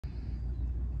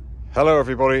Hello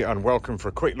everybody and welcome for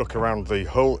a quick look around the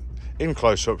hull in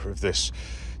close-up of this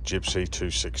GibSea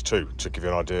 262 to give you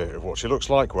an idea of what she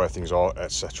looks like, where things are,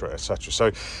 etc, etc.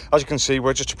 So as you can see,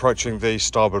 we're just approaching the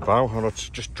starboard bow, and I'll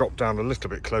just drop down a little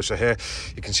bit closer here.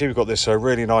 You can see we've got this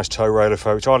really nice tow rail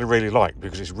affair, which I really like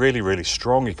because it's really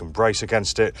strong. You can brace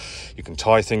against it, you can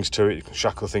tie things to it, you can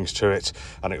shackle things to it,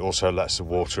 and it also lets the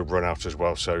water run out as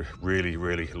well. So really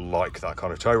like that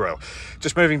kind of tow rail.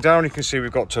 Just moving down, you can see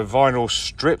we've got vinyl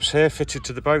strips here fitted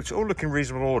to the boat, all looking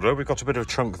reasonable order. We've got a bit of a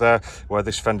chunk there where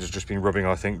this fender's just been rubbing,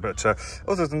 I think, but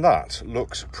other than that,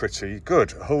 looks pretty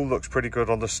good. Hull looks pretty good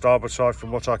on the starboard side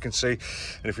from what I can see,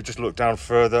 and if we just look down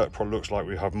further, it probably looks like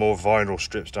we have more vinyl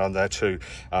strips down there too,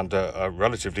 and a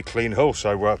relatively clean hull,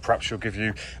 so perhaps she'll give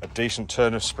you a decent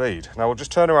turn of speed. Now we'll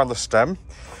just turn around the stem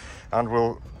and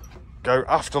we'll go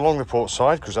aft along the port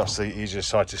side because that's the easiest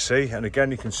side to see, and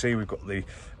again you can see we've got the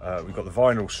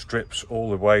vinyl strips all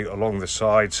the way along the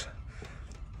sides.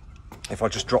 If I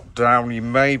just drop down, you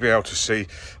may be able to see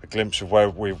a glimpse of where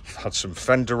we've had some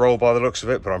fender roll by the looks of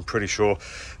it, but I'm pretty sure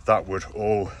that would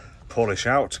all polish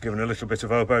out, given a little bit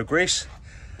of elbow grease.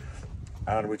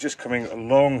 And we're just coming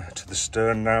along to the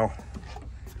stern now.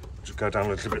 Just go down a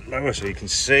little bit lower so you can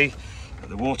see at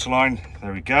the waterline.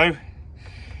 There we go.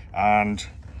 And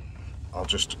I'll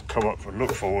just come up and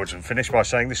look forwards and finish by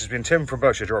saying this has been Tim from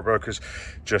Boatshed Brokers,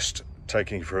 just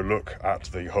taking you for a look at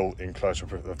the hull in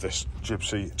close-up of this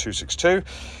GibSea 262.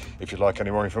 If you'd like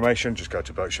any more information, just go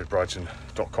to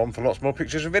boatshedbrighton.com for lots more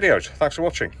pictures and videos. Thanks for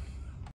watching.